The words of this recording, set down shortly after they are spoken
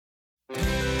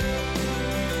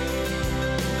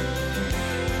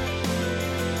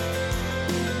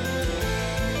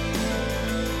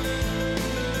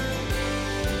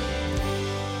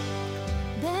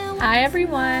Hi,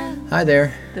 everyone. Hi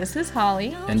there. This is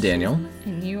Holly. And Daniel.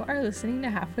 And you are listening to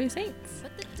Halfway Saints.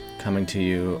 Coming to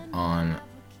you on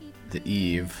the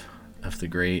eve of the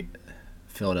great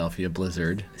Philadelphia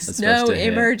blizzard. Snow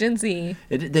emergency.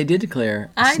 They did declare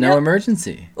a snow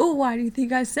emergency. Oh, why do you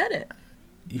think I said it?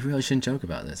 You really shouldn't joke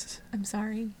about this. I'm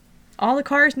sorry. All the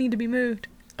cars need to be moved.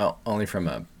 Oh, only from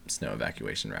a snow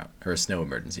evacuation route or a snow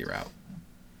emergency route.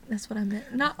 That's what I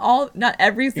meant. Not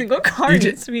every single car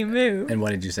needs to be moved. And what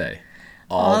did you say?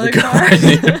 All the cars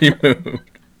need to be moved.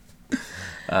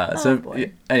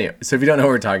 Anyway, so if you don't know what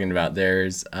we're talking about,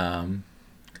 there's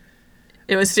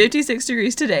it was 56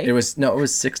 degrees today. It was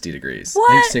 60 degrees.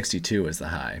 What? I think 62 was the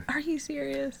high. Are you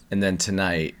serious? And then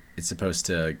tonight it's supposed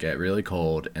to get really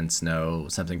cold and snow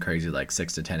something crazy like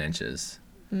 6 to 10 inches.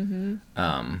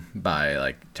 By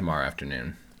like tomorrow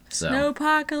afternoon. So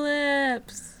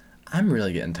Snowpocalypse. I'm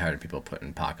really getting tired of people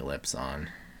putting apocalypse on.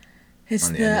 It's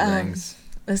on the end of things.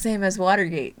 The same as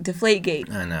Watergate,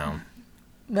 Deflategate, I know.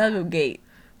 Blah-blah-gate.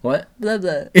 What? Blah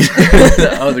blah.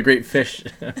 Oh, the great fish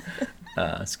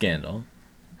scandal.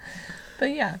 But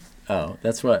yeah. Oh,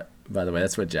 that's what. By the way,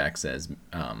 that's what Jack says.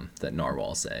 That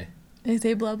narwhals say. They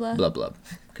say blah blah. Blub blub,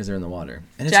 because they're in the water.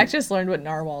 And Jack just learned what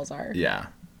narwhals are. Yeah,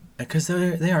 because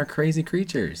they are crazy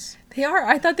creatures. They are.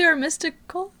 I thought they were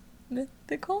mystical.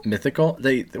 Mythical?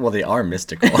 They are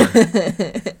mystical.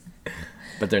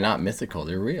 But they're not mythical.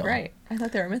 They're real. Right. I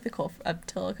thought they were mythical up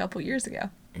till a couple years ago.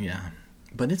 Yeah.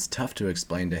 But it's tough to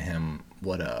explain to him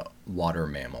what a water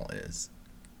mammal is.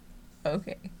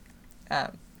 Okay.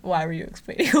 Why were you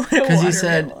explaining what a water Because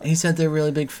mammal is? he said they're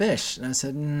really big fish. And I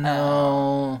said,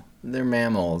 no, they're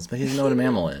mammals. But he doesn't know what a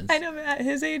mammal is. I know, but at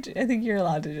his age, I think you're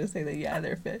allowed to just say that, yeah,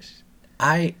 they're fish.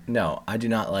 I do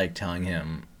not like telling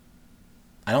him.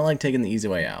 I don't like taking the easy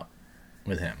way out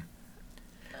with him.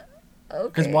 Okay.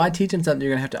 Because why teach him something you're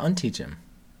going to have to unteach him?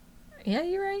 Yeah,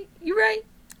 you're right. You're right.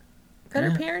 Better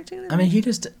parenting than I mean, me. you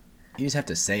just have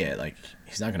to say it. Like,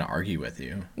 he's not going to argue with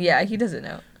you. Yeah, he doesn't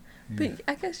know. But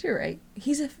I guess you're right.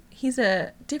 He's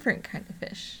a different kind of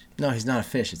fish. No, he's not a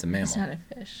fish. It's a mammal. He's not a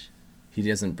fish. He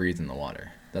doesn't breathe in the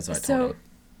water. That's what I told him.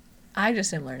 I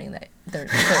just am learning that they're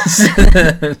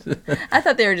fish. I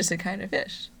thought they were just a kind of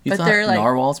fish. You but thought they're like,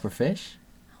 narwhals were fish?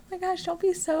 oh my gosh, don't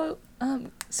be so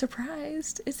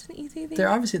surprised. It's an easy thing.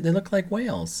 They look like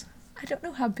whales. I don't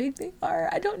know how big they are.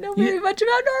 I don't know very much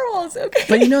about narwhals, okay?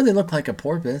 But they look like a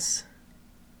porpoise.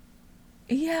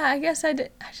 Yeah, I guess I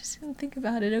just didn't think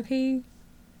about it, okay?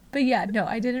 But yeah, no,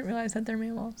 I didn't realize that they're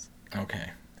mammals. Okay.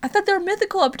 I thought they were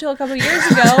mythical up until a couple years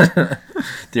ago.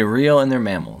 They're real and they're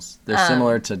mammals. They're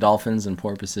similar to dolphins and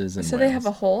porpoises and so whales. They have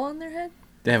a hole on their head?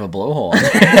 They have a blowhole on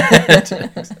their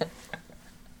head.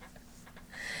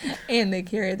 And they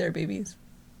carry their babies.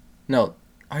 No.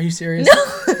 Are you serious?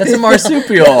 No. That's a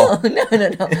marsupial.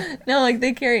 No. No, like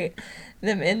they carry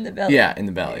them in the belly. Yeah, in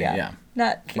the belly, yeah.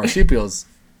 Not Marsupials,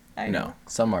 I know. no.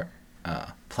 Some are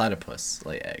platypus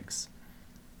lay eggs.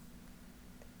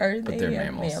 Are But they they're a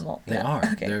mammals. mammal? They Yeah, are.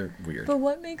 okay. They're weird. But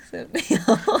what makes it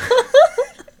mammal?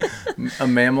 A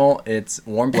mammal, it's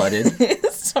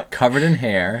warm-blooded, Sorry. covered in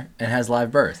hair, and has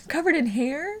live birth. Covered in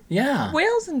hair? Yeah.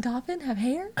 Whales and dolphins have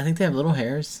hair? I think they have little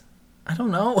hairs. I don't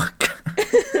know.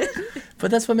 But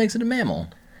that's what makes it a mammal.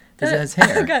 Because it has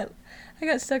hair. I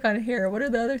got stuck on hair. What are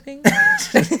the other things?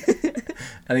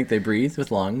 I think they breathe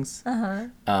with lungs.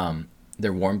 Uh-huh.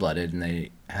 They're warm-blooded, and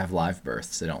they have live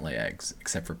births. They don't lay eggs,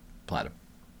 except for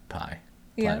platypi.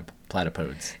 Yeah.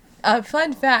 Platypodes.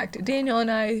 Fun fact, Daniel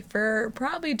and I, for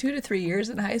probably 2 to 3 years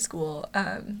in high school,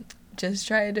 just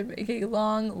tried to make a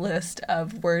long list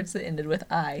of words that ended with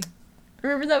I.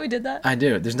 Remember that we did that? I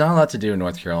do. There's not a lot to do in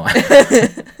North Carolina.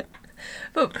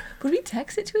 But would we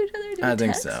text it to each other? Did I we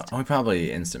think text? so. We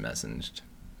probably instant messaged.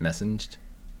 Messaged?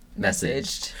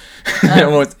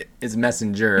 Well, it's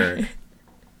messenger.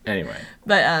 Anyway.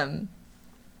 But,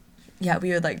 yeah,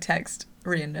 we would, like, text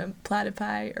random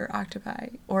platypi or octopi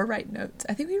or write notes.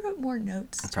 I think we wrote more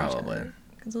notes. Probably.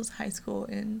 Because it was high school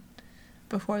and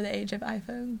before the age of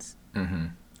iPhones. Mm-hmm.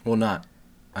 Well, not.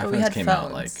 But we iPhones had came phones.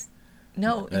 out, like...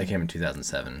 No. They came in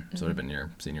 2007, so it would have been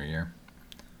your senior year.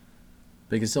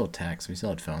 But you could still text. We still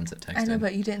had phones that texted. I know,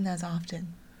 but you didn't as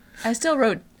often. I still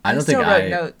wrote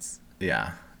notes.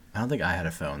 Yeah. I don't think I had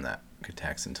a phone that could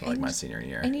text until, like, my senior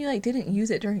year. And you, like, didn't use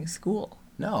it during school.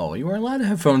 No, you weren't allowed to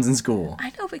have phones in school.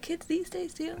 I know, but kids these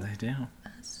days do. They do.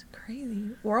 That's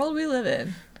crazy. World we live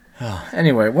in.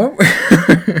 Anyway, what...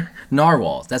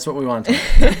 Narwhals. That's what we want to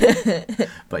talk about.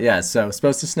 But yeah, so it's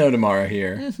supposed to snow tomorrow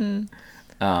here. Mm-hmm.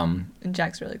 And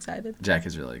Jack's really excited. Jack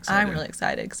is really excited. I'm really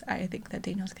excited because I think that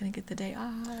Daniel's going to get the day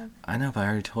off. I know, but I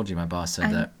already told you. My boss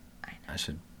said that I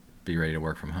should be ready to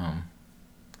work from home.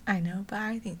 I know, but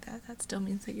I think that still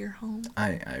means that you're home.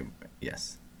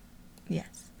 Yes.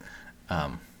 Yes.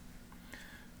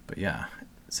 But yeah,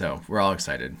 so we're all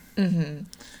excited. Mm-hmm.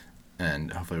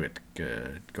 And hopefully we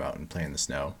could go out and play in the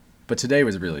snow. But today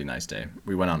was a really nice day.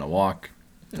 We went on a walk.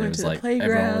 Went to the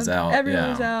playground. Everyone was out. Everyone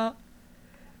was out.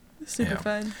 Super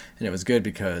fun. And it was good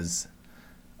because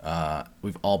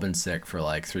we've all been sick for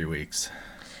like 3 weeks.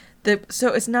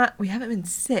 So it's not, we haven't been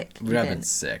sick. We haven't been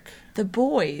sick. The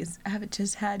boys have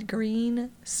just had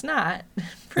green snot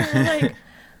for like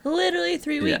literally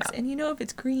 3 weeks. Yeah. And you know, if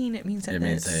it's green, it means that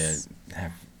they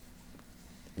have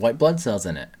white blood cells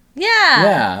in it. Yeah.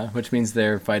 Yeah, which means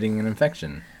they're fighting an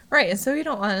infection. Right, and so you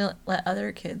don't want to let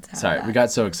other kids have Sorry, that. we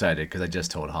got so excited because I just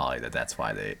told Holly that's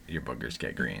why your boogers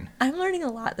get green. I'm learning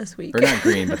a lot this week. Or not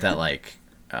green, but that like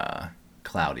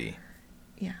cloudy.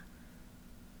 Yeah.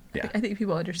 Yeah. I think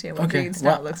people understand what green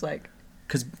snot looks like.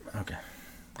 Okay.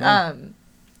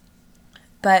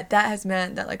 But that has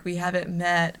meant that like we haven't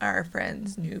met our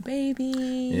friend's new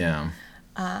baby. Yeah.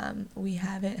 We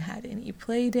haven't had any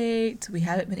play dates. We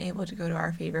haven't been able to go to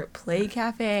our favorite play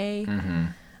cafe. Mm-hmm.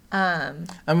 I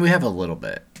mean, we have a little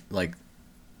bit. Like,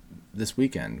 this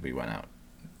weekend we went out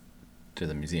to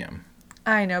the museum.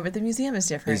 I know, but the museum is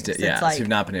different. So we've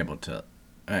not been able to.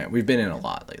 We've been in a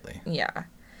lot lately. Yeah.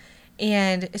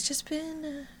 And it's just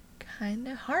been kind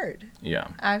of hard. Yeah.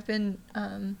 I've been...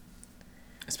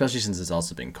 especially since it's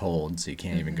also been cold, so you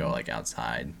can't even go, like,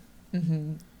 outside.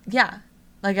 Mm-hmm. Yeah.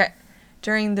 Like,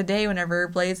 during the day whenever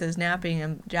Blaze is napping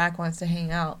and Jack wants to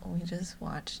hang out, we just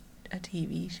watch a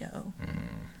TV show.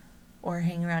 Or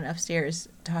hang around upstairs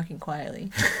talking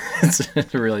quietly.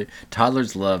 It's really...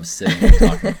 Toddlers love sitting and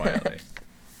talking quietly.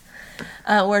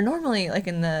 Where normally, like,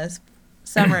 in the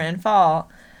summer and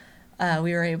fall...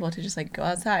 we were able to just like go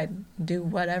outside and do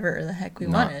whatever the heck we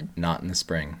wanted. Not in the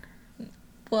spring.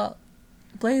 Well,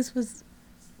 Blaze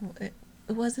it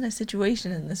wasn't a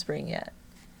situation in the spring yet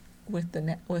with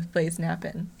with Blaze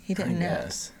napping. He didn't nap.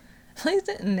 Guess. Blaze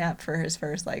didn't nap for his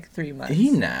first like 3 months.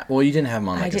 He napped. Well, you didn't have him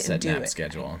on like a set nap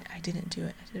schedule. I didn't do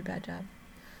it. I did a bad job.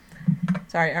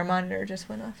 Sorry, our monitor just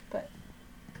went off, but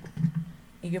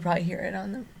you could probably hear it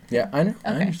on the... Yeah, I know. Okay.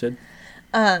 I understood.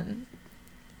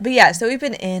 But yeah, so we've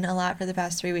been in a lot for the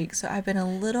past 3 weeks, so I've been a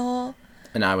little...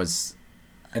 And Holly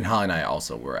and I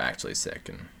also were actually sick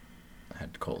and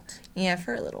had colds. Yeah,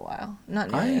 for a little while. Not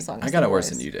nearly as long as I got it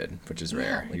worse than you did, which is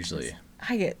rare. Yeah, Usually...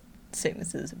 I get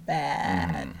sicknesses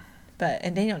bad. Mm-hmm.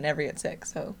 And Daniel never gets sick,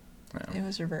 so it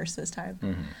was reversed this time.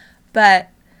 Mm-hmm. But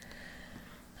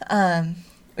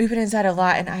we've been inside a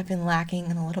lot, and I've been lacking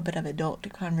in a little bit of adult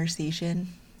conversation.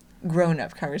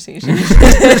 Grown-up conversation.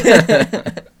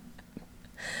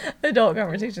 Adult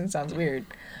conversation sounds weird,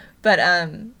 but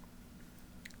and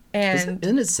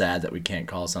isn't it sad that we can't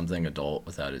call something adult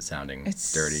without it sounding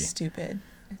dirty? It's stupid.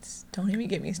 Don't even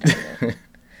get me started.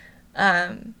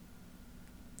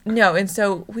 No, and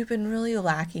so we've been really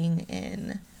lacking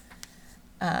in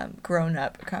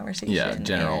grown-up conversation. Yeah,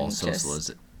 general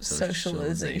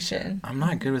socialization. I'm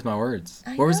not good with my words.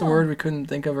 What was the word we couldn't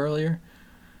think of earlier?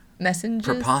 Messengers.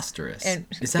 Preposterous.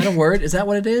 Is that a word? Is that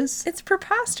what it is? It's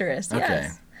preposterous, yes. Okay.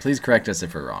 Please correct us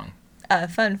if we're wrong.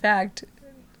 Fun fact,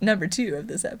 number 2 of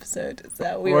this episode is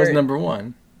that what was number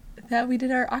 1? That we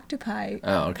did our octopi.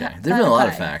 Oh, okay. There's been a lot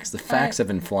of facts. The facts have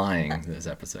been flying this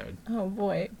episode. Oh,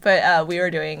 boy. But we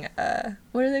were doing,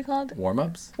 what are they called?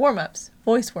 Warm-ups? Warm-ups.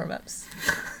 Voice warm-ups.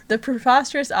 The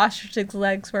preposterous ostrich's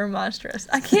legs were monstrous.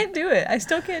 I can't do it. I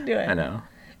still can't do it. I know.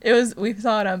 We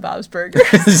saw it on Bob's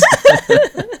Burgers.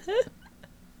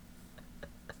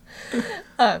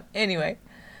 Anyway.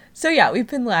 So, yeah, we've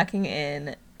been lacking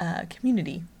in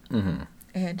community. Mm-hmm.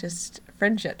 And just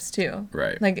friendships, too.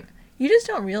 Right. Like, you just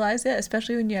don't realize it,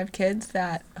 especially when you have kids,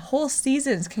 that whole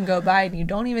seasons can go by and you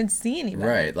don't even see anybody.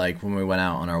 Right. Like, when we went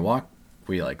out on our walk,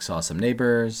 we, like, saw some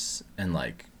neighbors, and,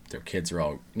 like, their kids are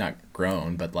all not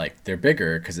grown, but, like, they're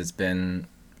bigger because it's been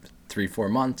 3-4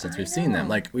 months since we've seen them.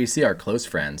 Like, we see our close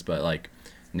friends, but, like,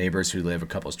 neighbors who live a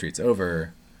couple streets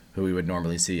over, who we would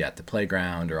normally see at the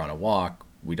playground or on a walk,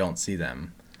 we don't see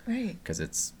them. Right. Because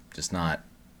it's just not,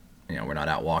 we're not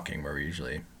out walking where we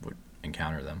usually would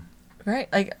encounter them. Right.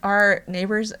 Like, our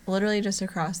neighbors literally just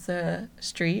across the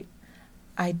street,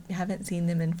 I haven't seen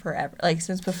them in forever. Like,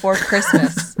 since before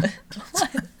Christmas.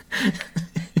 What?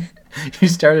 You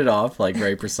started off, like,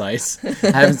 very precise.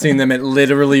 I haven't seen them in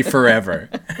literally forever.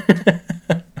 It's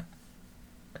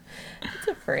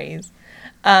a phrase.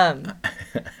 I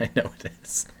know it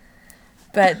is.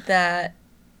 But that...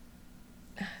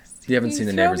 You haven't seen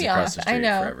the neighbors across the street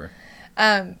forever.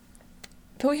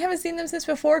 But we haven't seen them since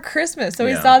before Christmas, so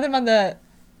we saw them on the...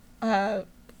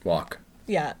 walk.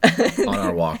 Yeah. On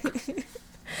our walk.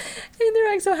 And they're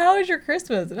like, so how was your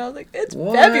Christmas? And I was like, it's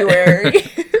What? February.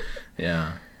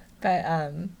 Yeah. But,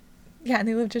 yeah, and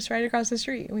they live just right across the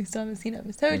street, and we still haven't seen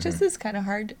them. So it just is kind of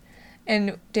hard.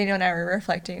 And Daniel and I were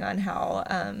reflecting on how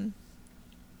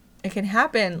it can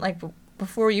happen, like,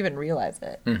 before you even realize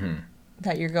it,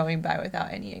 that you're going by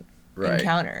without any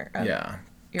encounter of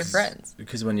your friends.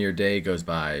 Because when your day goes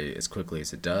by as quickly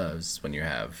as it does, when you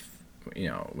have,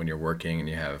 when you're working and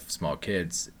you have small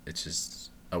kids, it's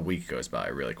just a week goes by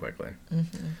really quickly.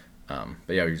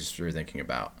 But yeah, we just were thinking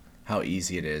about how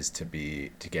easy it is to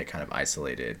get kind of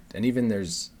isolated. And even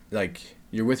there's, like,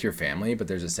 you're with your family, but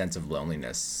there's a sense of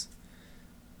loneliness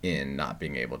in not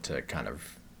being able to kind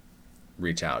of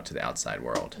reach out to the outside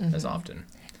world as often.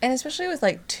 And especially with,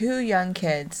 like, 2 young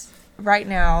kids right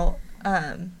now,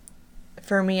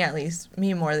 for me at least,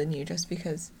 me more than you, just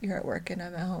because you're at work and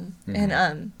I'm at home.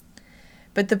 And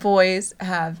but the boys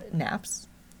have naps,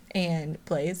 and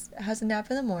Blaze has a nap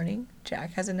in the morning,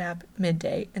 Jack has a nap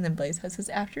midday, and then Blaze has his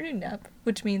afternoon nap,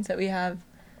 which means that we have,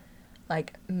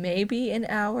 like, maybe an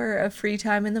hour of free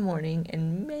time in the morning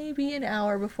and maybe an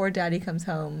hour before Daddy comes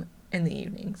home in the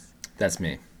evenings. That's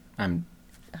me. I'm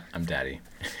Daddy.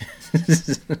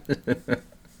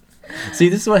 See,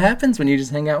 this is what happens when you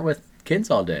just hang out with kids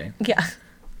all day. Yeah,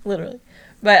 literally.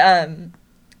 But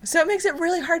so it makes it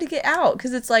really hard to get out,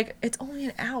 because it's like, it's only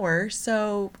an hour,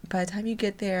 so by the time you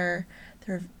get there,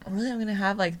 they're really only going to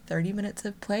have like 30 minutes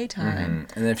of playtime.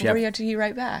 And then if you have to be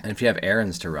right back. And if you have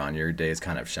errands to run, your day is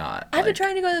kind of shot. I've been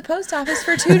trying to go to the post office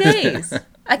for 2 days.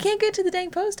 I can't get to the dang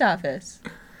post office.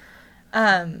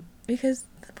 Because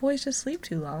the boys just sleep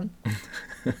too long.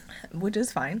 Which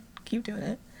is fine. Keep doing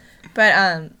it. But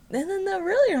and then the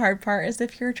really hard part is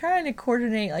if you're trying to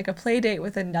coordinate like a play date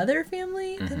with another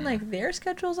family, then like their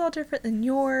schedule's all different than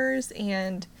yours,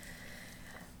 and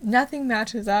nothing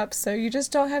matches up, so you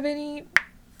just don't have any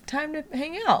time to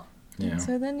hang out. Yeah. And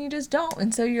so then you just don't,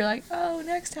 and so you're like, oh,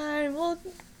 next time we'll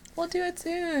do it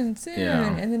soon,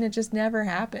 yeah. And then it just never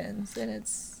happens, and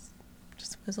it's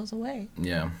just whizzles away.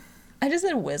 Yeah. I just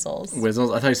said whizzles.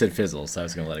 Whizzles? I thought you said fizzles, so I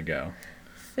was gonna let it go.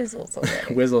 Fizzles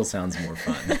away. Whizzle sounds more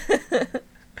fun.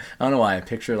 I don't know why. I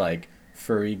picture like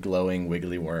furry, glowing,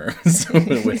 wiggly worms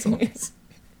with whistles.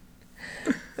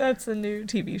 That's a new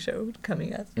TV show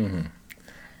coming up.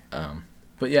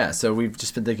 But yeah, so we've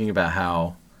just been thinking about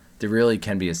how there really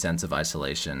can be a sense of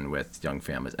isolation with young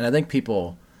families. And I think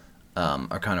people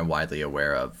are kind of widely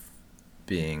aware of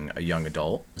being a young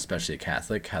adult, especially a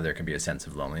Catholic, how there can be a sense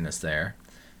of loneliness there.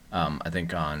 I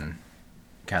think on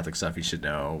Catholic Stuff You Should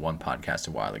Know, one podcast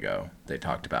a while ago, they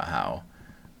talked about how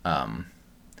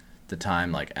the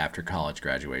time like after college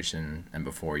graduation and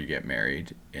before you get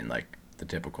married in like the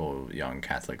typical young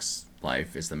Catholic's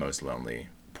life is the most lonely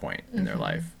point in their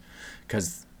life.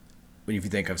 Because if you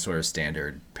think of sort of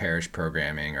standard parish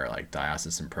programming or like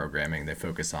diocesan programming, they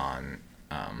focus on,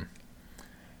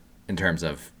 in terms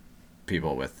of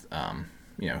people with,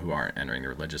 who aren't entering the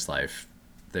religious life,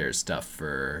 there's stuff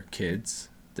for kids,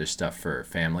 there's stuff for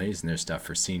families, and there's stuff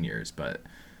for seniors, but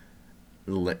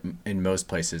in most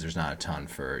places there's not a ton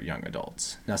for young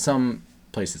adults. Now some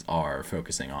places are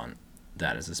focusing on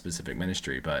that as a specific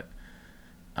ministry, but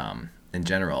in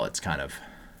general it's kind of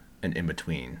an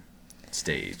in-between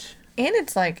stage. And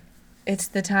it's like, it's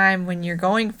the time when you're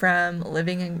going from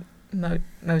living in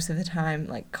most of the time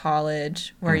like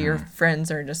college, where your friends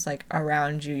are just like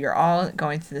around you, you're all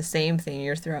going through the same thing,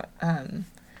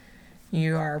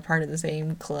 you are part of the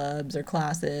same clubs or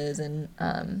classes and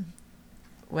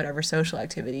whatever social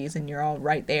activities, and you're all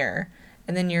right there.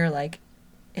 And then you're like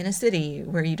in a city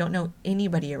where you don't know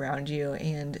anybody around you,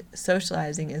 and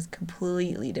socializing is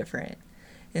completely different.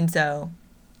 And so,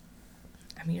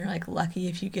 I mean, you're like lucky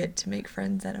if you get to make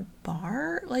friends at a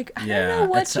bar. Like, I don't know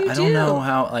what you do. I don't know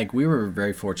how, like, we were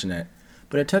very fortunate,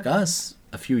 but it took us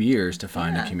a few years to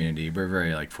find a community. We're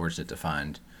very, like, fortunate to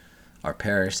find our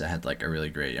parish that had, like, a really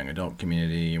great young adult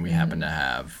community, and we happen to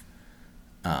have,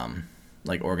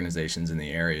 like, organizations in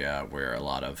the area where a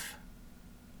lot of,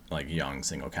 like, young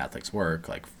single Catholics work,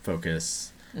 like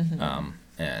Focus,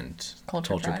 and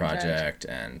Culture Project,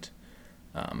 and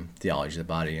Theology of the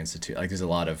Body Institute. Like, there's a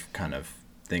lot of kind of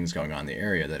things going on in the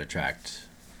area that attract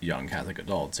young Catholic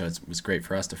adults. So it was great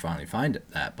for us to finally find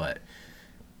that, but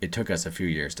it took us a few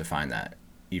years to find that,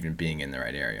 even being in the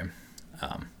right area.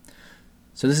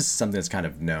 So this is something that's kind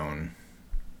of known,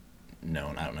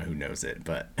 I don't know who knows it,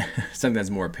 but something that's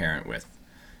more apparent with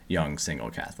young single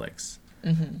Catholics.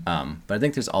 But I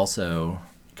think there's also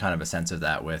kind of a sense of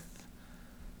that with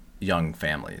young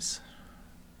families.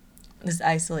 This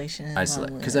isolation.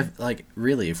 Because, like,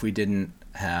 really, if we didn't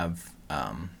have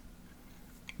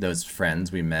those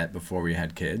friends we met before we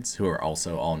had kids, who are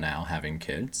also all now having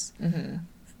kids,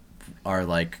 are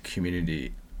like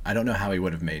community. I don't know how we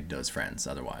would have made those friends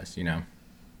otherwise, you know?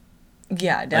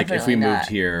 Yeah, definitely. Like if we moved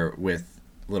here with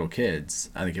little kids,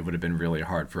 I think it would have been really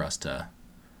hard for us to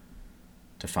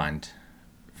find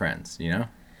friends, you know?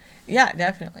 Yeah,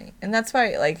 definitely. And that's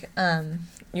why, like,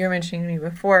 you were mentioning to me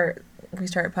before we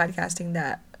started podcasting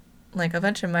that, like, a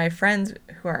bunch of my friends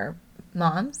who are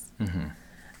moms,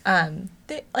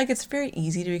 they, like, it's very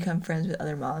easy to become friends with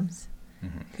other moms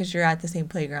because you're at the same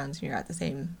playgrounds and you're at the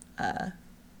same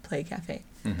play cafe.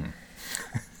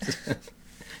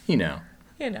 You know.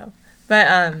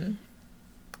 But,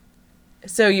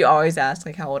 so you always ask,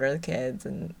 like, how old are the kids?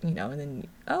 And, you know, and then,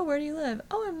 oh, where do you live?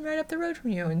 Oh, I'm right up the road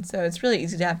from you. And so it's really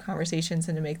easy to have conversations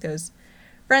and to make those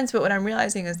friends. But what I'm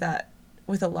realizing is that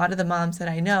with a lot of the moms that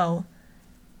I know,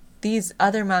 these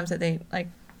other moms that they, like,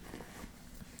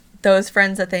 those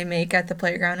friends that they make at the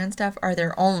playground and stuff are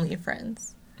their only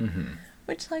friends.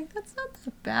 Which, like, that's not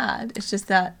that bad. It's just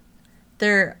that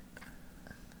they're...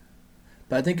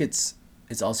 But I think it's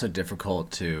also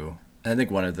difficult to... I think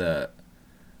one of the...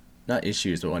 not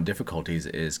issues, but one of the difficulties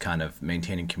is kind of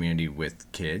maintaining community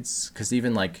with kids. Because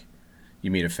even, like, you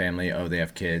meet a family, oh, they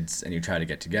have kids, and you try to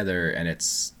get together, and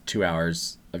it's 2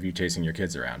 hours of you chasing your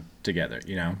kids around together,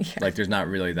 you know? Yeah. Like, there's not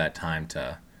really that time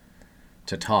to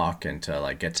talk and to,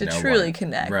 like, get to know truly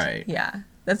connect. Right. Yeah.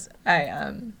 That's...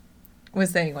 I was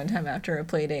saying one time after a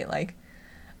play date, like,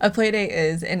 a play date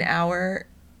is an hour...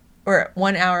 or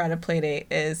 1 hour at a play date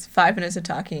is 5 minutes of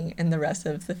talking, and the rest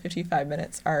of the 55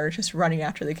 minutes are just running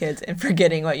after the kids and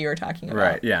forgetting what you were talking about.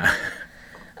 Right, yeah.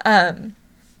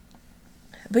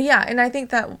 But yeah, and I think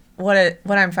that what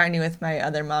I'm finding with my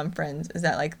other mom friends is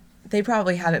that, like, they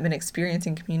probably haven't been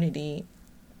experiencing community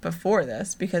before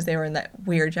this because they were in that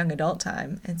weird young adult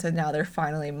time. And so now they're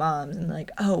finally moms and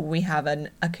like, oh, we have a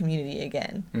community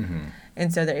again.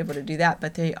 And so they're able to do that,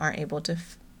 but they aren't able to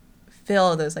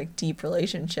fill those, like, deep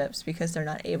relationships because they're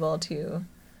not able to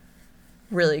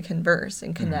really converse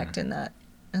and connect in that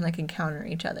and, like, encounter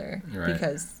each other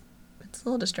because it's a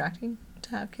little distracting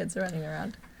to have kids running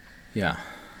around. Yeah.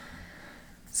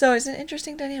 So it's an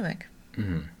interesting dynamic.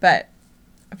 But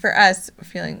for us,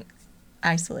 feeling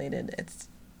isolated, it's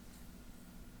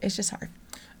just hard.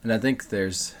 And I think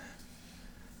there's...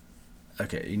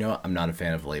 Okay, you know, I'm not a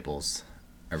fan of labels.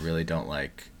 I really don't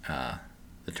like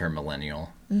the term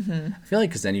millennial. I feel like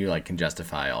because then you, like, can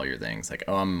justify all your things. Like,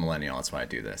 oh, I'm a millennial, that's why I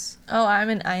do this. Oh, I'm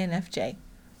an INFJ.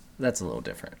 That's a little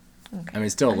different. Okay. I mean,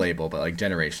 still a label, but, like,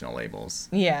 generational labels.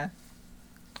 Yeah.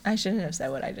 I shouldn't have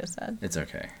said what I just said. It's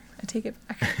okay. I take it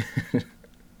back.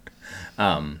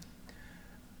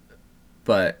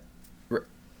 But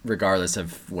regardless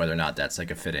of whether or not that's,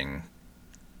 like, a fitting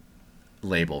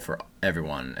label for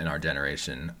everyone in our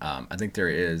generation, I think there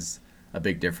is a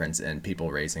big difference in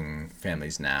people raising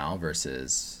families now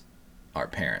versus our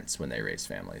parents when they raised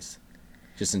families.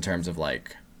 Just in terms of,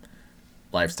 like,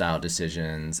 lifestyle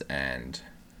decisions and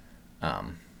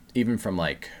even from,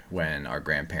 like, when our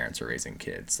grandparents were raising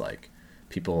kids, like,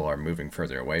 people are moving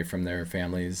further away from their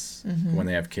families when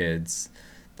they have kids.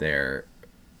 They're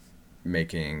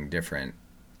making different,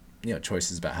 you know,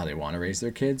 choices about how they want to raise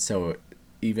their kids. So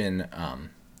even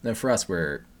for us,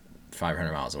 we're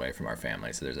 500 miles away from our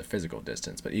family, so there's a physical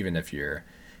distance. But even if you're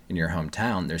in your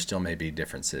hometown, there still may be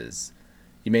differences.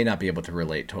 You may not be able to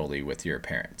relate totally with your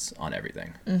parents on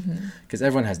everything because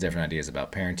everyone has different ideas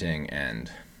about parenting,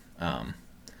 and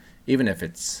even if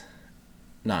it's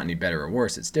not any better or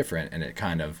worse, it's different, and it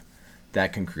kind of,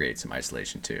 that can create some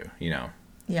isolation too, you know?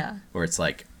 Yeah. Where it's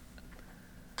like,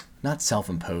 not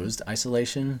self-imposed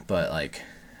isolation, but, like,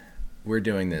 we're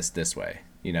doing this way,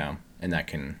 you know? And that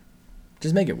can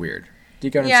just make it weird. Do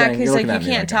you get what I'm saying? Yeah, because, like,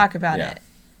 you can't talk about it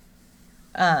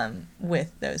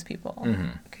with those people.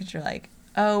 Because you're like,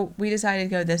 oh, we decided to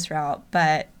go this route,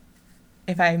 but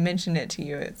if I mention it to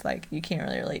you, it's like you can't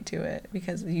really relate to it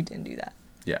because you didn't do that.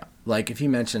 Yeah. Like, if you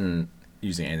mention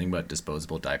using anything but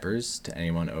disposable diapers to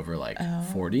anyone over, like,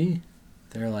 40,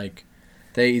 they're like,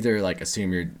 they either, like,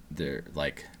 assume they're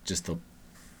like just the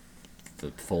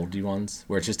foldy ones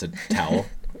where it's just a towel.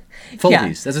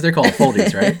 Foldies. That's what they're called,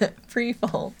 foldies, right?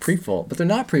 Pre-folds. Pre-fold. But they're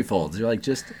not pre-folds. They're, like,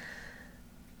 just...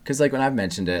 Because, like, when I've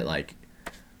mentioned it, like,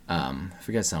 I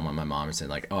forget someone, my mom said,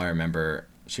 like, oh,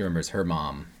 she remembers her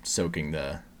mom soaking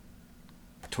the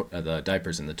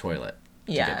diapers in the toilet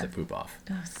to get the poop off.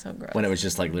 Oh, so gross. When it was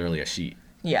just, like, literally a sheet.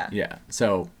 Yeah. Yeah.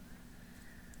 So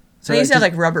they used to have,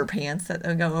 like, rubber pants that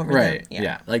would go over right. them.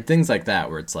 Yeah. Like, things like that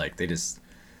where it's, like,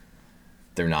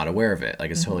 they're not aware of it. Like,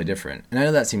 it's totally different. And I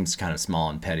know that seems kind of small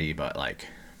and petty, but, like,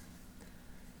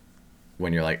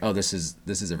 when you're like, oh, this is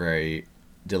a very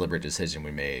Right. deliberate decision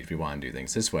we made. We want to do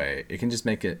things this way. It can just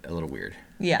make it a little weird.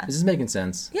 Yeah. Is this making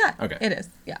sense? Yeah. Okay. It is.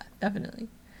 Yeah, definitely.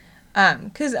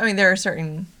 Because I mean, there are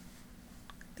certain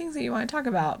things that you want to talk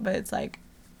about, but it's like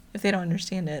if they don't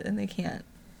understand it, then they can't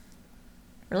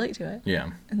relate to it.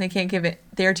 Yeah. And they can't give it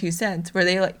their 2 cents. Where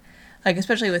they like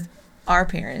especially with our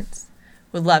parents,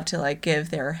 would love to like give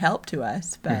their help to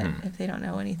us, but if they don't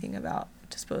know anything about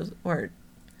dispose or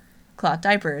cloth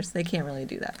diapers, they can't really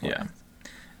do that for us.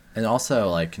 And also,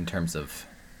 like, in terms of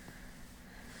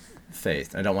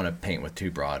faith, I don't want to paint with too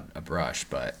broad a brush,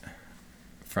 but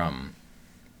from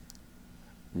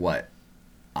what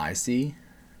I see,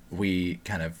 we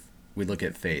look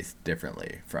at faith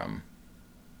differently from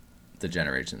the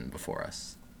generation before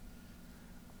us.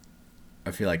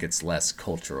 I feel like it's less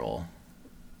cultural,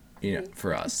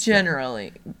 for us.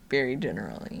 Generally, very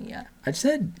generally, yeah. I just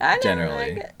said I know,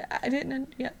 generally. I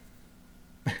didn't, yeah.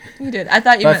 You did. I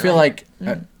thought you But meant I feel like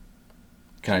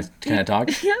can I talk?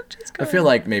 Yeah, just go I feel ahead.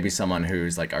 like maybe someone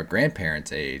who's like our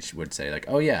grandparents' age would say like,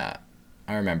 "Oh yeah,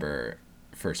 I remember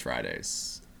First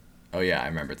Fridays. Oh yeah, I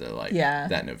remember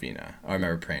that novena. Oh, I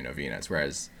remember praying novenas."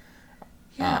 Whereas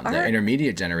the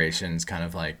intermediate generation's kind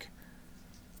of like,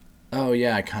 "Oh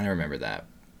yeah, I kind of remember that."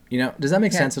 Does that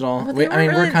make sense at all? Well,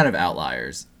 We're kind of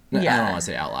outliers. I Yeah. don't want to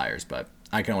say outliers, but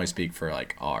I can only speak for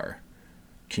like our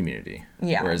community.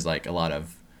 Yeah. Whereas like a lot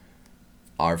of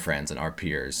our friends and our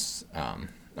peers,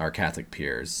 our Catholic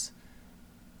peers,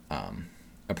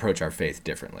 approach our faith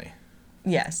differently.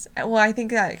 Yes. Well, I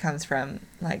think that it comes from,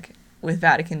 like, with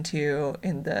Vatican II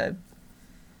and the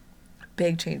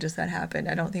big changes that happened.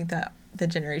 I don't think that the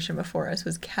generation before us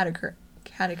was catechized.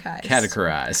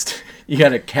 Categorized. You got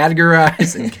to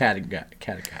categorize and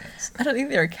catechize. I don't think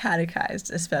they were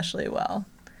catechized especially well.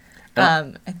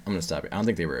 I'm going to stop you. I don't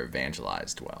think they were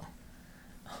evangelized well.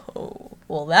 Oh,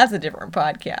 well, that's a different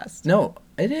podcast. No,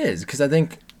 it is. Because I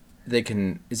think it's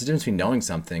the difference between knowing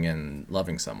something and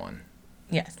loving someone.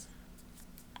 Yes.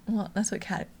 Well, that's what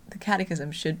the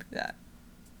catechism should be that.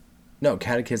 No,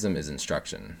 catechism is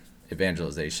instruction.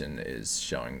 Evangelization is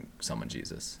showing someone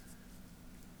Jesus.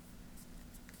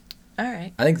 All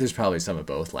right. I think there's probably some of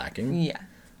both lacking. Yeah.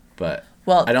 But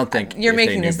Well, I don't think you're if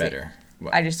making they knew this better.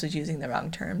 What? I just was using the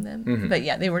wrong term then. Mm-hmm. But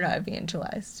yeah, they were not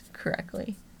evangelized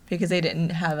correctly because they didn't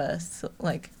have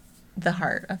the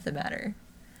heart of the matter.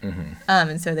 Mm-hmm.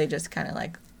 And so they just kind of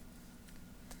like,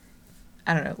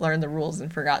 I don't know, learned the rules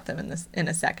and forgot them in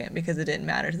a second because it didn't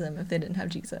matter to them if they didn't have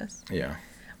Jesus. Yeah.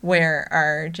 Where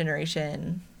our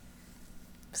generation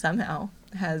somehow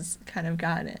has kind of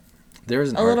gotten it.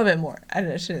 There's A little bit more.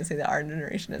 I shouldn't say that our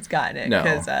generation has gotten it No.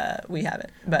 because we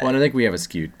haven't. But Well, and I think we have a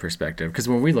skewed perspective because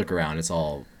when we look around, it's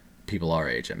all people our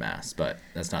age at Mass, but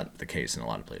that's not the case in a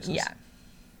lot of places. yeah.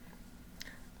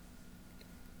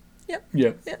 Yep.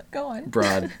 Yep. Yeah, go on.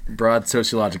 Broad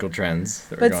sociological trends.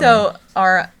 That But so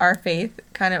our faith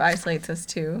kind of isolates us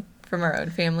too from our own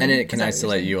family. And it can Is that what you're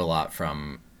isolate saying? you a lot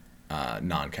from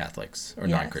non-Catholics or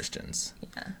Yes. non-Christians.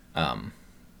 Yeah.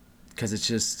 Because it's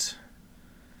just,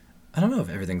 I don't know if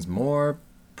everything's more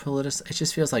politicized. It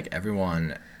just feels like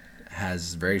everyone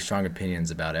has very strong opinions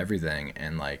about everything,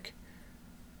 and like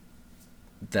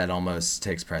that almost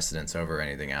takes precedence over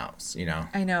anything else,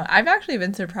 I know. I've actually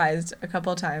been surprised a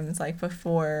couple times, like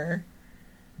before,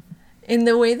 in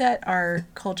the way that our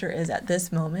culture is at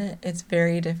this moment. It's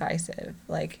very divisive.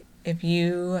 Like, if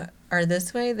you are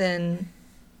this way, then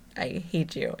I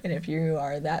hate you, and if you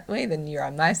are that way, then you're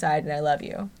on my side, and I love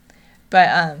you.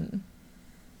 But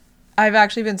I've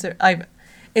actually been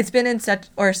it's been in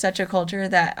such a culture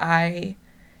that I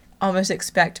almost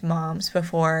expect moms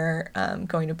before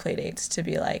going to play dates to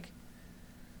be like,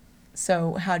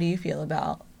 so how do you feel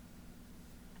about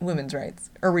women's rights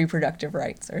or reproductive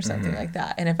rights or something like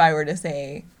that? And if I were to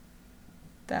say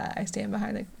that I stand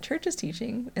behind the church's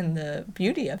teaching and the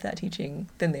beauty of that teaching,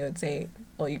 then they would say,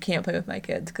 well, you can't play with my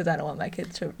kids because I don't want my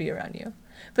kids to be around you.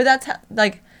 But that's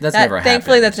never happened.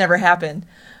 Thankfully, that's never happened.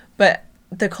 But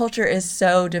the culture is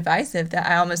so divisive that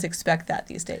I almost expect that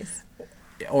these days.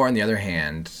 Or on the other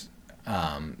hand,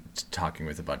 talking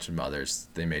with a bunch of mothers,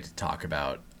 they may talk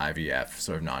about IVF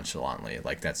sort of nonchalantly,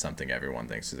 like that's something everyone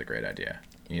thinks is a great idea.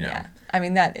 Yeah, I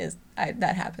mean that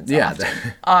happens. Yeah,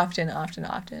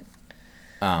 often.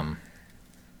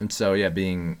 And so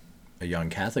being a young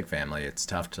Catholic family, it's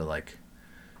tough to like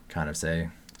kind of say,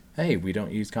 hey, we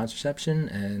don't use contraception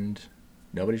and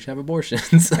nobody should have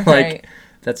abortions. Like Right.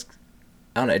 that's,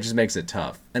 I don't know, it just makes it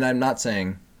tough. And I'm not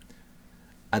saying,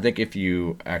 I think if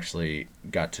you actually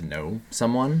got to know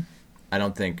someone, I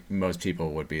don't think most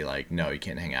people would be like, no, you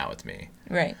can't hang out with me.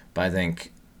 Right. But I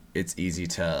think it's easy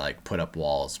to like put up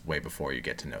walls way before you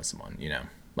get to know someone,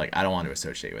 Like, I don't want to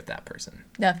associate with that person.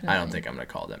 Definitely. I don't think I'm going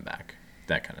to call them back.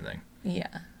 That kind of thing.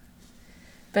 Yeah.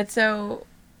 But so,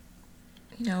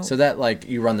 So that, like,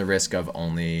 you run the risk of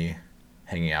only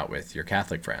hanging out with your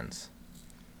Catholic friends.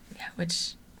 Yeah,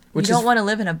 which you don't want to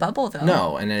live in a bubble, though.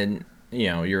 No, and then,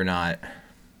 you're not...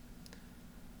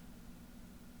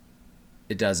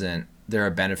 It doesn't... There are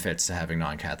benefits to having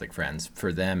non-Catholic friends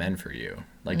for them and for you.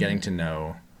 Like, getting to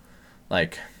know...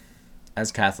 Like,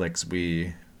 as Catholics,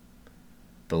 we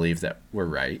believe that we're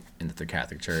right and that the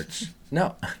Catholic Church...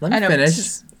 No, let me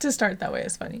finish. To start that way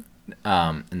is funny.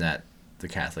 And that the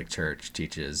Catholic Church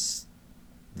teaches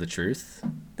the truth.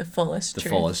 The fullest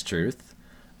truth.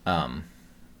 I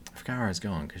forgot where I was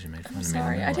going because you made fun of me.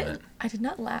 Sorry, I did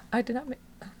not laugh. I didn't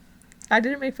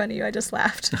make fun of you. I just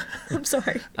laughed. I'm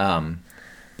sorry.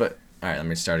 But all right, let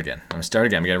me start again. I'm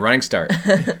getting a running start.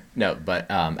 No, but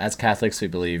as Catholics, we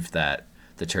believe that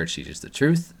the Church teaches the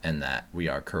truth and that we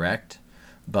are correct,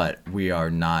 but we are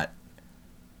not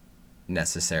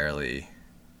necessarily.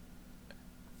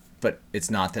 But it's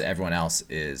not that everyone else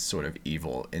is sort of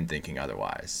evil in thinking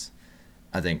otherwise.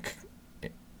 I think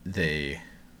they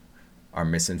are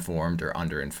misinformed or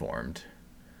underinformed.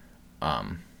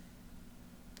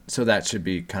 So that should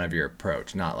be kind of your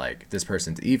approach, not like this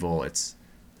person's evil. It's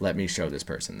let me show this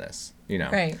person this,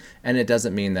 Right. And it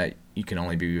doesn't mean that you can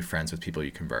only be friends with people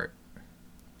you convert,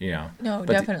 No, but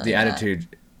definitely the not.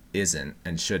 attitude isn't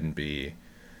and shouldn't be,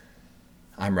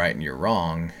 I'm right and you're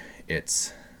wrong.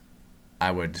 It's, I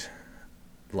would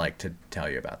like to tell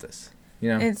you about this,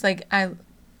 It's like, I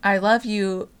love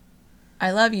you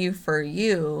for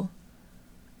you,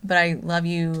 but I love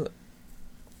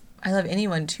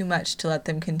anyone too much to let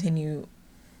them continue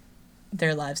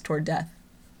their lives toward death,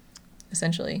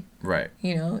 essentially. Right.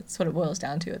 It's what it boils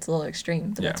down to. It's a little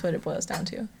extreme, but Yeah. that's what it boils down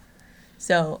to.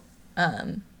 So,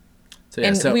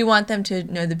 So we want them to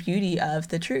know the beauty of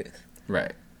the truth.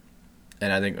 Right.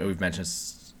 And I think we've mentioned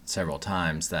several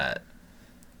times that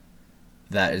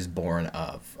is born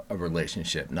of a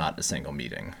relationship, not a single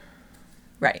meeting.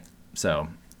 Right. So,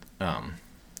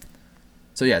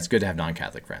 yeah, it's good to have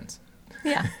non-Catholic friends.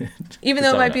 Yeah. Even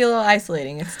though it might be a little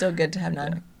isolating, it's still good to have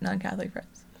non-Catholic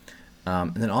friends.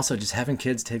 And then also just having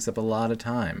kids takes up a lot of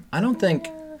time. I don't think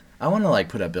I want to like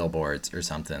put up billboards or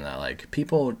something that like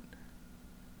people.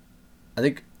 I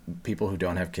think people who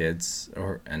don't have kids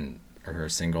or are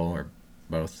single or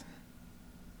both.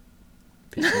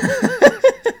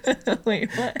 Wait,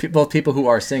 what? People who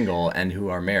are single and who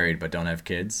are married but don't have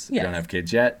kids, Yes. don't have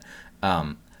kids yet.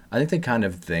 I think they kind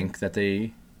of think that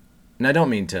they, and I don't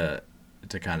mean to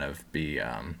kind of be.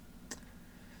 I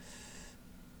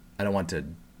don't want to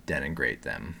denigrate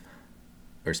them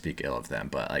or speak ill of them,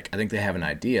 but like I think they have an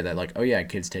idea that like, oh yeah,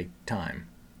 kids take time.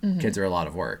 Mm-hmm. Kids are a lot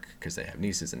of work because they have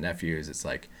nieces and nephews. It's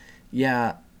like,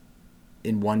 yeah,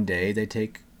 in one day they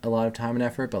take a lot of time and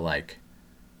effort, but like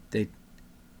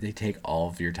they take all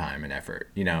of your time and effort.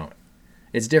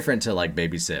 It's different to like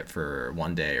babysit for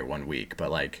one day or 1 week, but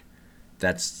like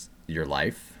that's your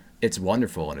life. It's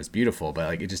wonderful and it's beautiful, but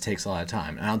like it just takes a lot of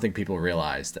time. And I don't think people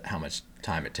realize how much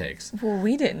time it takes. Well,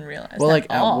 we didn't realize. Well,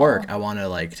 like at work, I want to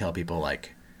like tell people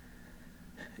like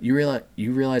you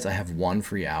realize I have 1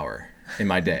 free hour in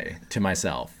my day to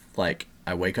myself. Like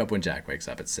I wake up when Jack wakes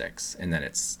up at 6, and then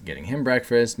it's getting him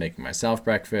breakfast, making myself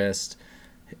breakfast.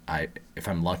 If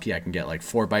I'm lucky, I can get like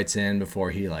 4 bites in before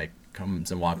he like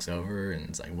comes and walks over and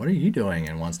is like, "What are you doing?"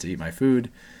 and wants to eat my food.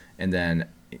 And then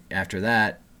after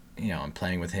that, I'm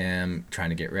playing with him, trying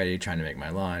to get ready, trying to make my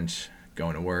lunch,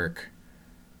 going to work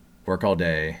all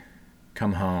day,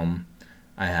 come home.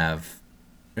 I have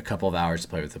a couple of hours to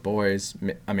play with the boys.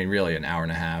 I mean, really an hour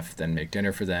and a half, then make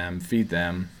dinner for them, feed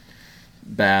them,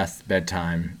 bath,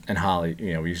 bedtime, and Holly,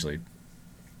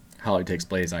 Holly takes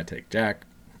Blaze, I take Jack.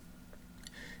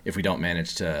 If we don't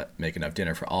manage to make enough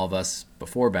dinner for all of us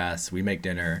before baths, we make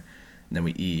dinner, and then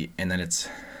we eat, and then it's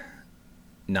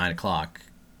 9 o'clock,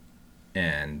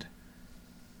 and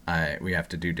we have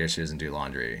to do dishes and do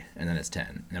laundry, and then it's 10,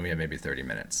 and then we have maybe 30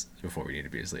 minutes before we need to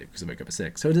be asleep because we wake up at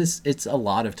 6. So it's a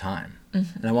lot of time,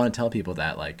 and I want to tell people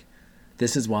that like,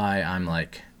 this is why I'm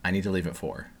like I need to leave at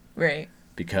 4, Right.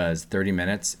 because 30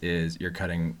 minutes is you're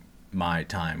cutting my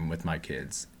time with my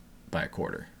kids by a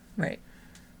quarter. Right.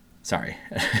 Sorry.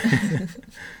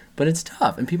 But it's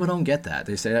tough, and people don't get that.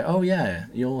 They say, "Oh yeah,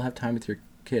 you'll have time with your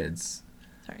kids."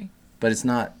 Sorry. But it's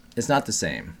not the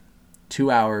same.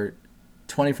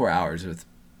 24 hours with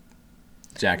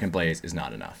Jack and Blaze is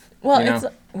not enough. Well,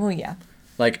 yeah.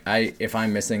 Like if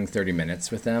I'm missing 30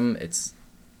 minutes with them, it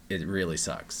really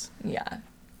sucks. Yeah.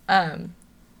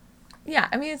 Yeah,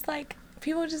 I mean, it's like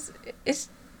people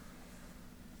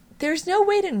there's no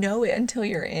way to know it until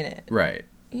you're in it. Right.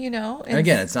 you know. And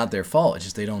again, it's not their fault. It's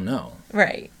just they don't know.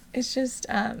 Right. It's just,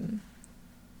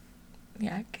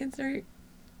 kids are,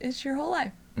 it's your whole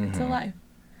life. It's a life.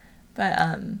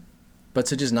 But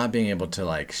to just not being able to,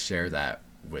 like, share that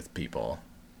with people.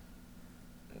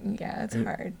 Yeah, it's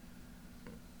hard.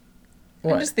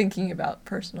 What? I'm just thinking about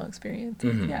personal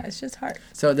experiences. Yeah, it's just hard.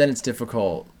 So then it's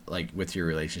difficult, like, with your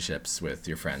relationships with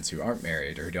your friends who aren't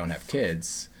married or who don't have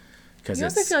kids. Cause you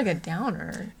also feel like a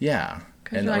downer. Yeah.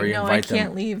 Because you're like, no, I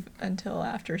can't leave until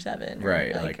after 7.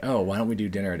 Right. Like, oh, why don't we do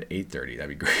dinner at 8:30? That'd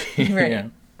be great. Right. Yeah.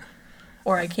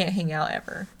 Or I can't hang out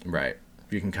ever. Right.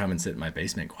 You can come and sit in my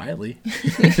basement quietly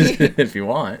if you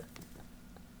want.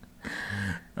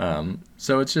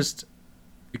 So it's just,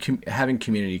 having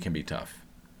community can be tough.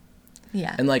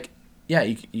 Yeah. And like, yeah,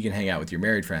 you can hang out with your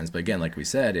married friends, but again, like we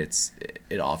said,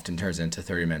 it often turns into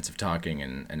 30 minutes of talking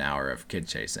and an hour of kid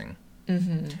chasing.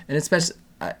 Mm-hmm. And especially,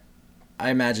 I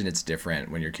imagine it's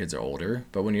different when your kids are older,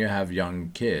 but when you have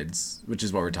young kids, which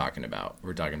is what we're talking about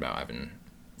having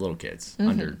little kids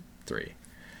under 3.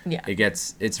 Yeah.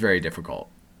 It's very difficult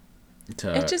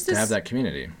to have that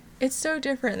community. It's so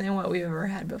different than what we've ever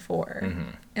had before.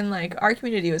 And like, our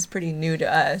community was pretty new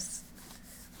to us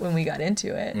when we got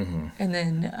into it. And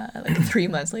then like 3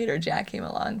 months later, Jack came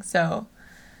along. So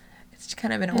it's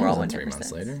kind of been a whirlwind ever since.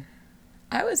 3 months later?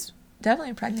 I was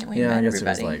definitely pregnant when we met everybody. Yeah,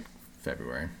 I guess it was like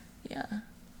February. Yeah.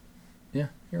 Yeah,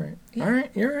 you're right. Yeah. All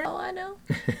right, you're right. Oh, I know.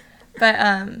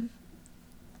 But,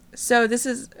 so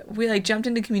we like jumped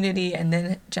into community and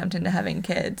then jumped into having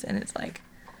kids. And it's like,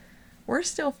 we're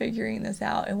still figuring this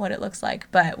out and what it looks like.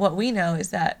 But what we know is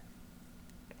that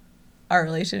our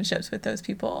relationships with those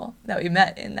people that we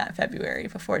met in that February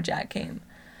before Jack came,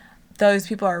 those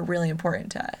people are really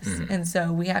important to us. And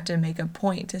so we have to make a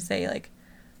point to say, like,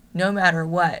 no matter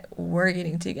what, we're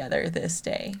getting together this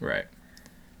day. Right.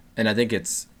 And I think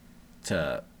it's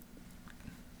to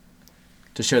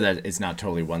show that it's not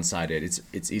totally one-sided.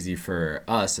 It's easy for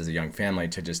us as a young family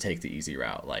to just take the easy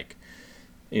route. Like,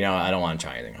 you know, I don't want to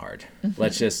try anything hard.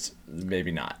 Let's just,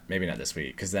 maybe not this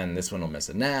week, because then this one will miss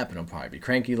a nap and it'll probably be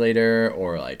cranky later,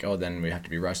 or like, oh, then we have to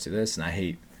be rushed to this. And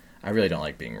I really don't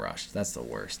like being rushed. That's the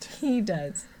worst. He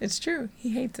does. It's true. He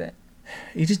hates it.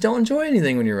 You just don't enjoy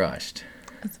anything when you're rushed.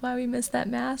 That's why we missed that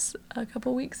mass a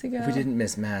couple weeks ago. If we didn't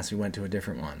miss mass, we went to a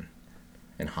different one.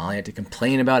 And Holly had to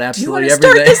complain about absolutely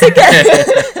everything. Do you want to start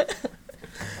this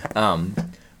again?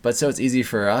 But so it's easy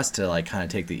for us to like kind of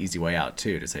take the easy way out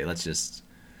too, to say, let's just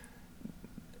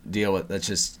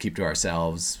keep to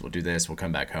ourselves. We'll do this. We'll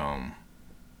come back home.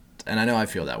 And I know I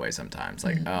feel that way sometimes.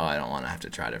 Like, oh, I don't want to have to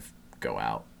try to go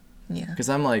out. Yeah. Because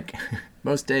I'm like,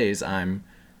 most days I'm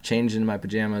changing my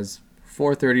pajamas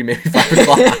 4:30, maybe 5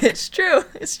 o'clock. It's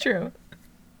true.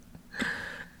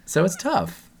 So it's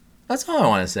tough. That's all I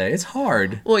want to say. It's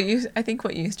hard. Well, I think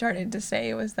what you started to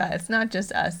say was that it's not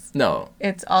just us. No.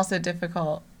 It's also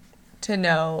difficult to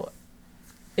know,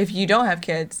 if you don't have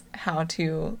kids, how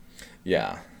to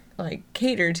like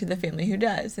cater to the family who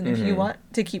does. And if you want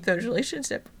to keep those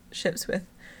relationships with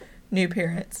new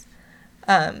parents,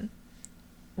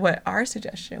 what our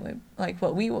suggestion would, like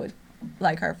what we would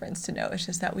like our friends to know, is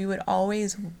just that we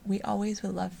always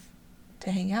would love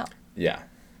to hang out. Yeah.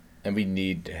 And we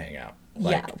need to hang out.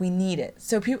 Yeah, we need it.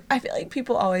 So I feel like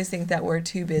people always think that we're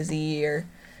too busy, or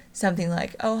something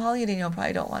like, oh, Holly and Daniel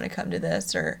probably don't want to come to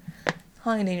this, or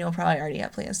Holly and Daniel probably already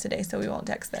have plans today, so we won't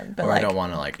text them. But or I don't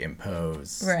want to like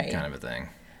impose, kind of a thing.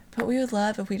 But we would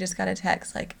love if we just got a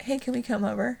text like, hey, can we come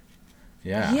over?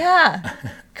 Yeah. Yeah.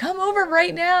 Come over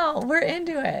right now. We're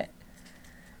into it.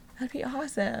 That'd be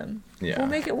awesome. Yeah. We'll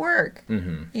make it work.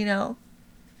 You know?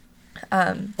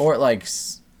 Or like,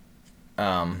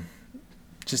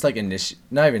 just like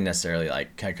not even necessarily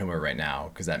like, can I come over right now?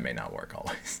 Because that may not work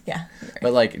always. Yeah. Right.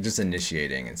 But like just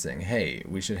initiating and saying, hey,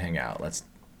 we should hang out. Let's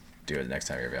do it the next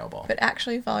time you're available. But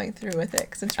actually following through with it,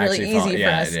 because it's really easy for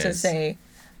us to say,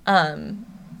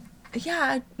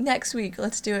 yeah, next week,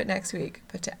 let's do it next week.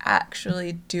 But to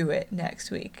actually do it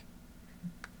next week,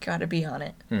 gotta be on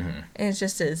it. And it's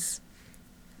just as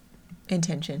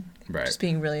intention. Right. Just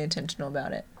being really intentional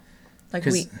about it. Like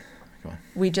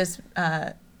we just,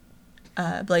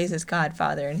 Blaze's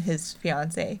godfather and his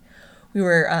fiance, we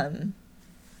were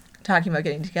talking about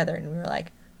getting together, and we were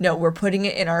like, no, we're putting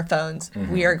it in our phones.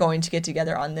 We are going to get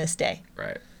together on this day.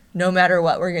 Right. No matter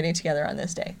what, we're getting together on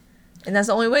this day. And that's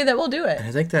the only way that we'll do it. And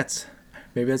I think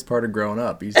maybe that's part of growing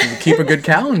up. You just need to keep a good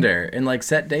calendar and like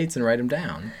set dates and write them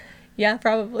down. Yeah,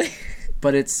 probably.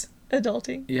 But it's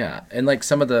adulting. Yeah. And like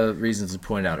some of the reasons we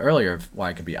pointed out earlier of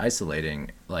why it can be isolating,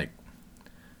 like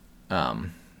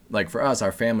for us,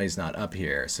 our family's not up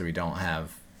here, so we don't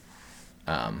have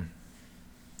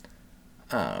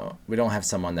we don't have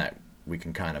someone that we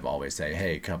can kind of always say,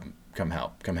 hey, come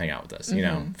hang out with us. You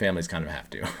know, families kind of have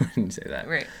to say that.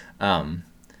 Right.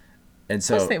 And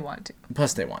so Plus they want to.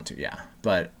 Plus they want to, yeah.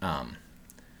 But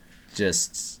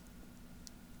just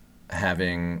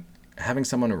having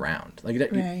someone around, like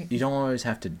that, Right. you don't always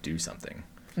have to do something.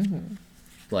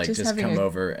 Like just having come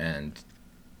over and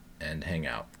hang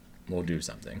out. We'll do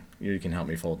something. You can help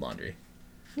me fold laundry.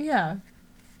 Yeah.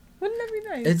 Wouldn't that be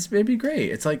nice? It'd be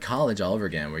great. It's like college all over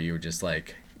again, where you would just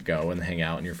like go and hang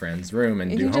out in your friend's room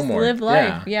and do you just homework. live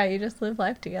life. Yeah, you just live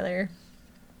life together.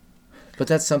 But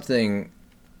that's something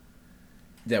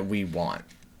that we want,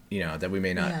 you know, that we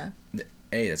may not. Yeah.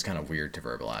 That's kind of weird to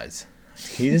verbalize.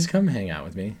 Can you just come hang out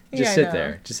with me? Just Yeah, I sit know.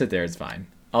 there. Just sit there. It's fine.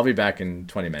 I'll be back in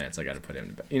 20 minutes. I got to put him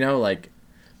to bed. You know, like,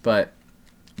 but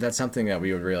that's something that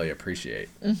we would really appreciate.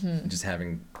 Just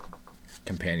having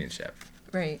companionship.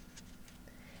 Right.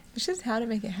 It's just how to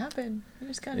make it happen. You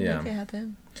just gotta Yeah. make it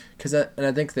happen. And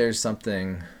I think there's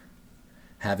something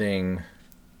having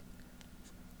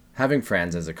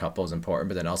friends as a couple is important,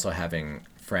 but then also having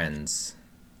friends,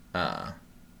 how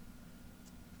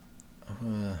do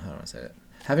I say it?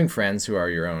 Having friends who are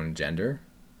your own gender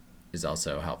is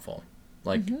also helpful.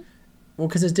 Like, well,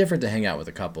 because it's different to hang out with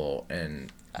a couple than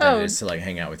it is to like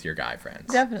hang out with your guy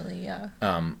friends. Definitely, yeah.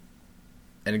 And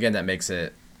again, that makes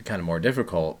it kind of more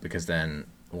difficult because then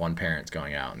one parent's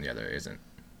going out and the other isn't.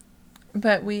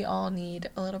 But we all need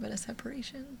a little bit of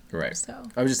separation. Right. So.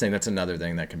 I was just saying that's another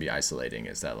thing that can be isolating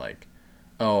is that like,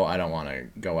 oh, I don't want to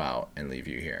go out and leave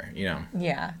you here, you know?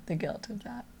 Yeah, the guilt of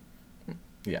that.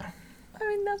 Yeah. I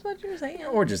mean, that's what you're saying.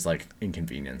 Or just like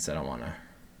inconvenience. I don't want to.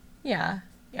 Yeah.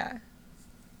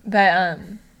 But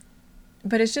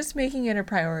it's just making it a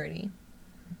priority.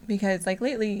 Because like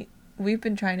lately, we've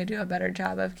been trying to do a better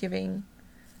job of giving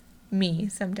me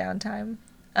some downtime.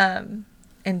 And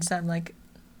some like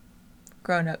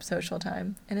grown-up social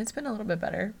time, and it's been a little bit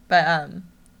better, but I'm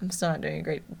still not doing a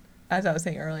great, as I was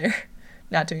saying earlier,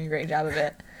 not doing a great job of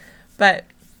it, but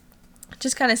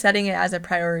just kind of setting it as a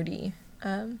priority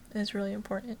is really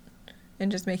important, and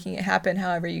just making it happen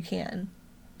however you can,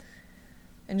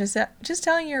 and just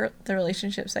telling the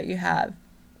relationships that you have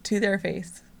to their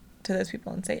face, to those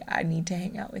people, and say, I need to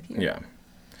hang out with you. Yeah,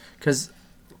 because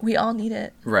we all need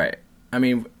it. Right. I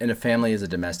mean, in a family is a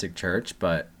domestic church,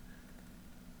 but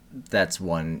that's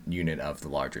one unit of the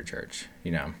larger church,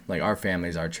 you know? Like, our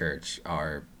family's our church,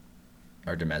 our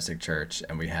domestic church,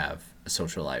 and we have a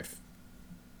social life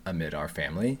amid our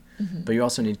family. But you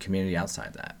also need community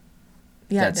outside that.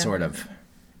 Yeah, that sort of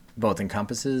both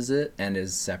encompasses it and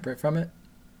is separate from it.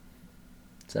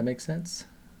 Does that make sense?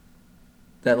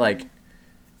 That, like,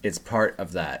 it's part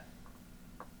of that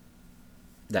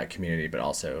community, but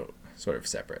also sort of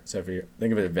separate. So if you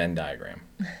think of it as a Venn diagram.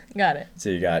 Got it. So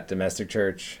you got domestic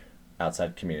church,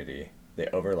 outside community. They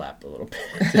overlap a little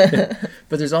bit.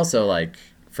 But there's also like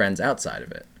friends outside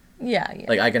of it. Yeah.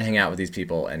 Like I can hang out with these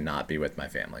people and not be with my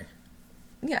family.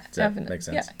 Yeah, Does that definitely. make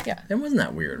sense? Yeah. It wasn't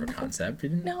that weird of a concept. You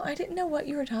didn't... No, I didn't know what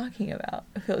you were talking about.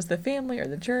 If it was the family or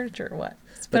the church or what.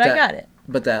 But I got it.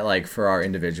 But that like for our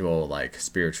individual like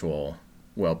spiritual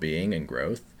well-being and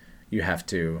growth, you have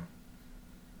to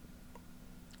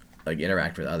like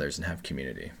interact with others and have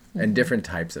community and different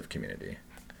types of community.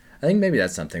 I think maybe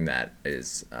that's something that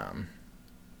is I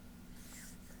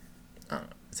don't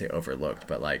say overlooked,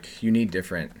 but like you need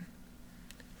different,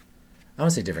 I don't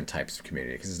say different types of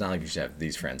community because it's not like you should have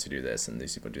these friends who do this and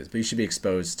these people do this, but you should be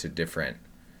exposed to different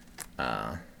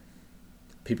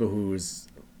people whose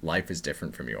life is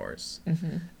different from yours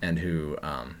and who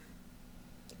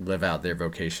live out their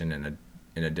vocation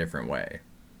in a different way.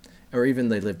 Or even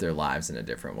they live their lives in a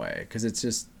different way. Because it's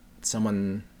just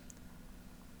someone,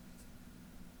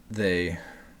 they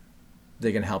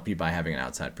can help you by having an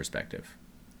outside perspective.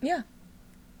 Yeah.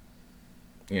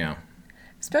 You know?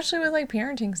 Especially with like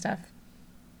parenting stuff.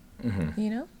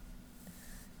 You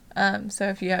know? So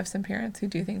if you have some parents who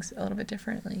do things a little bit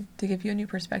differently, to give you a new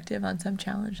perspective on some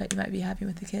challenge that you might be having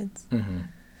with the kids.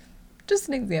 Just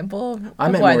an example of I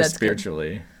meant why more that's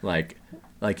spiritually. Good.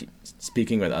 Like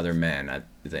speaking with other men, I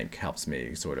think helps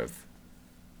me sort of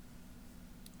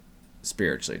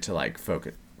spiritually to like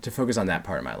focus on that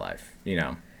part of my life, you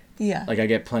know? Yeah. Like I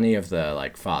get plenty of the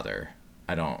like father.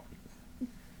 I don't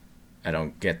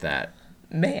get that.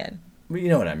 Man. You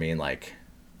know what I mean? Like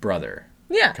brother.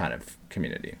 Yeah. Kind of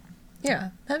community.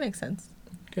 Yeah, that makes sense.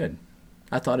 Good.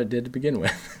 I thought it did to begin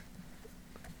with.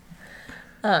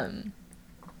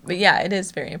 But yeah, it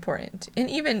is very important. And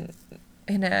even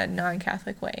in a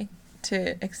non-Catholic way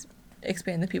to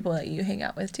expand the people that you hang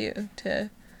out with too, to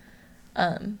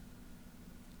hang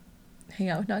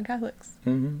out with non-Catholics.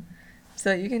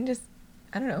 So you can just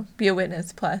I don't know, be a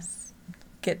witness plus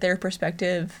get their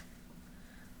perspective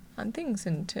on things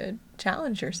and to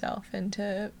challenge yourself and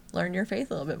to learn your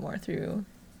faith a little bit more through,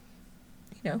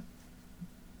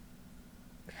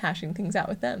 hashing things out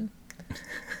with them.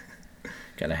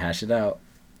 Gotta hash it out.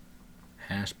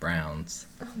 Hash browns.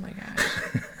 Oh my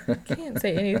gosh. Can't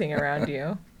say anything around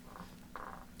you.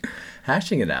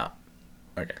 Hashing it out.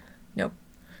 Okay. Nope.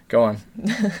 Go on.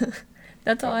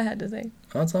 That's all I had to say.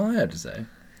 That's all I had to say.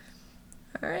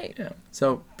 All right. Yeah.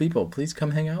 So, people, please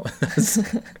come hang out with us.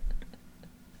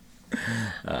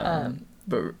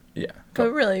 But yeah.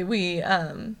 But really, we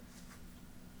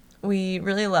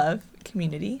really love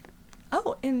community.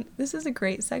 Oh, and this is a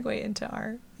great segue into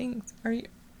our things.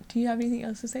 Do you have anything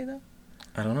else to say though?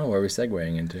 I don't know where we're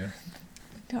segueing into.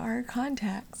 To our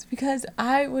contacts, because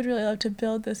I would really love to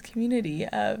build this community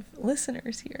of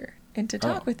listeners here and to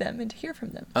talk with them and to hear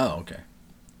from them. Oh, okay.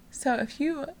 So if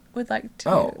you would like to...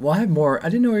 Oh, well, I have more. I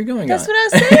didn't know where you're going. That's what I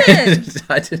was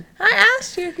saying. I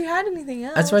asked you if you had anything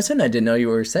else. That's what I said. I didn't know you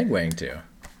were segueing to.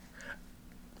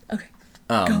 Okay.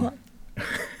 Go on.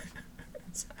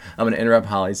 I'm going to interrupt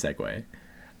Holly's segue.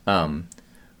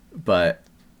 But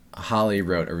Holly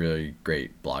wrote a really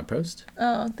great blog post.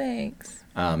 Oh, thanks.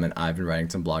 And I've been writing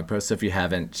some blog posts. So if you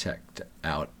haven't checked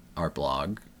out our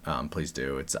blog, please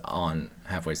do. It's on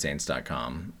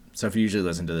halfwaysaints.com. So if you usually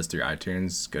listen to this through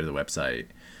iTunes, go to the website.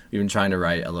 We've been trying to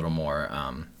write a little more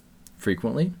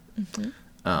frequently.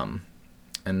 Mm-hmm.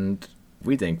 And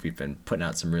we think we've been putting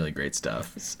out some really great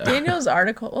stuff. So. Daniel's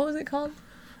article, what was it called?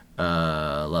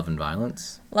 Love and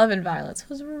Violence. Love and Violence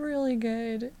was really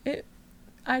good.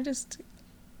 I'm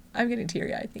getting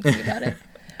teary-eyed thinking about it.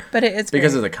 But it's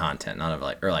because of the content, not of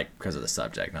because of the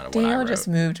subject, not of what I wrote. Daniel just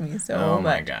moved me so much. Oh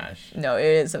my gosh. No, it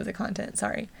is of the content,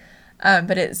 sorry.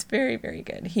 But it's very, very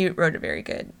good. He wrote a very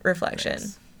good reflection.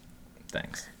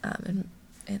 Thanks. And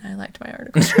I liked my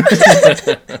article.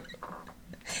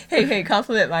 Hey,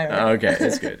 compliment my article. Okay,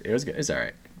 it's good. It was good. It's all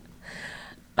right.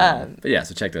 But yeah,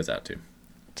 so check those out too.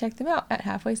 Check them out at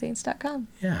halfwaysaints.com.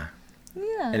 Yeah.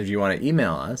 Yeah. And if you want to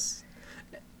email us,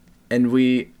 and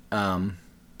we,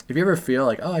 if you ever feel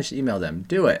like, oh, I should email them,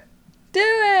 do it. Do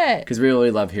it! Because we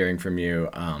really love hearing from you.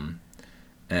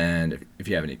 And if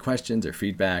you have any questions or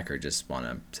feedback or just want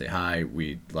to say hi,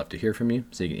 we'd love to hear from you.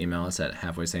 So you can email us at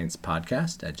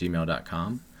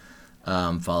halfwaysaintspodcast@gmail.com.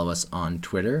 Follow us on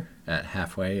Twitter at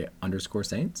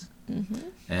halfway_saints. Mm-hmm.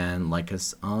 And like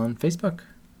us on Facebook.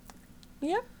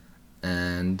 Yep.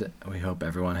 And we hope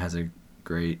everyone has a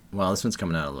great... Well, this one's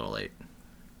coming out a little late.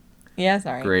 Yeah,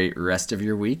 sorry. Great rest of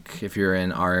your week. If you're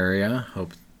in our area,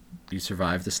 hope you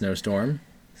survive the snowstorm.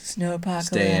 Snow apocalypse.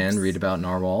 Stay in, read about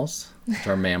narwhals, which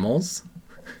are mammals.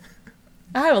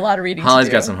 I have a lot of reading Holly's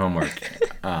to do. got some homework.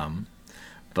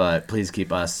 But please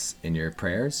keep us in your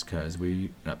prayers,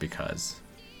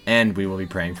 and we will be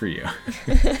praying for you.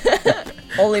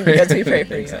 Only because we pray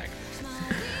for you. Exactly.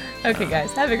 Okay,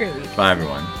 guys, have a great week. Bye,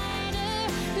 everyone.